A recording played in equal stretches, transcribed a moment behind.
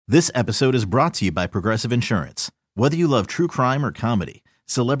This episode is brought to you by Progressive Insurance. Whether you love true crime or comedy,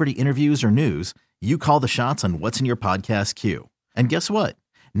 celebrity interviews or news, you call the shots on what's in your podcast queue. And guess what?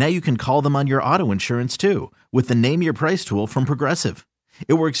 Now you can call them on your auto insurance too with the Name Your Price tool from Progressive.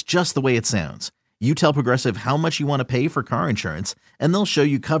 It works just the way it sounds. You tell Progressive how much you want to pay for car insurance, and they'll show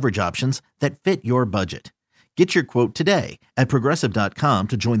you coverage options that fit your budget. Get your quote today at Progressive.com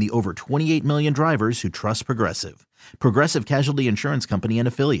to join the over 28 million drivers who trust Progressive. Progressive Casualty Insurance Company and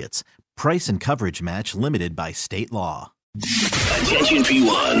Affiliates. Price and coverage match limited by state law. Attention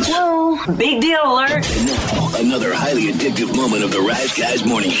P1s. Whoa, big deal alert. And now, another highly addictive moment of the Rise Guys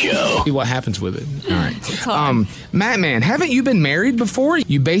Morning Show. See what happens with it. All right. Matt, man, haven't you been married before?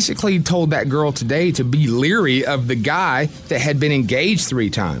 You basically told that girl today to be leery of the guy that had been engaged 3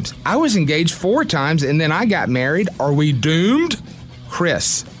 times. I was engaged 4 times, and then I got married. Are we doomed?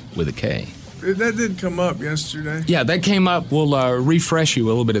 Chris, with a K. That did come up yesterday. Yeah, that came up. We'll refresh you a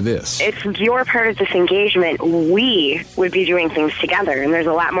little bit of this. If you're part of this engagement, we would be doing things together, and there's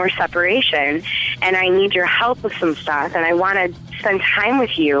a lot more separation, and I need your help with some stuff, and I want to spend time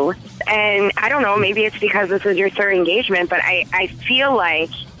with you. And I don't know, maybe it's because this is your 3rd engagement, but I feel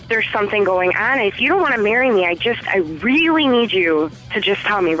like there's something going on. If you don't want to marry me, I really need you to just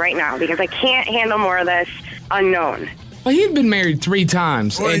tell me right now, because I can't handle more of this unknown. Well, he had been married 3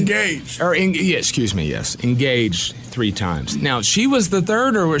 times. Or engaged. Yes. Engaged 3 times. Now, she was the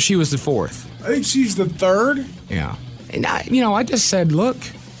 3rd or she was the 4th? I think she's the 3rd. Yeah. And I just said, look,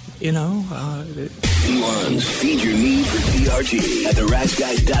 P1s, feed your need for TRT at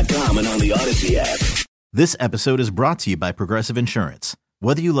theriseguys.com and on the Odyssey app. This episode is brought to you by Progressive Insurance.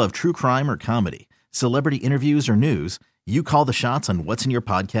 Whether you love true crime or comedy, celebrity interviews or news, you call the shots on what's in your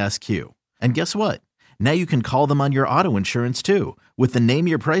podcast queue. And guess what? Now you can call them on your auto insurance too with the Name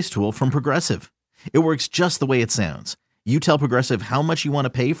Your Price tool from Progressive. It works just the way it sounds. You tell Progressive how much you want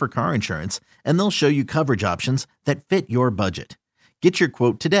to pay for car insurance, and they'll show you coverage options that fit your budget. Get your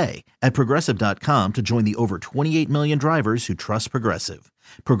quote today at Progressive.com to join the over 28 million drivers who trust Progressive.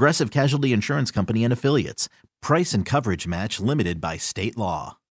 Progressive Casualty Insurance Company and Affiliates. Price and coverage match limited by state law.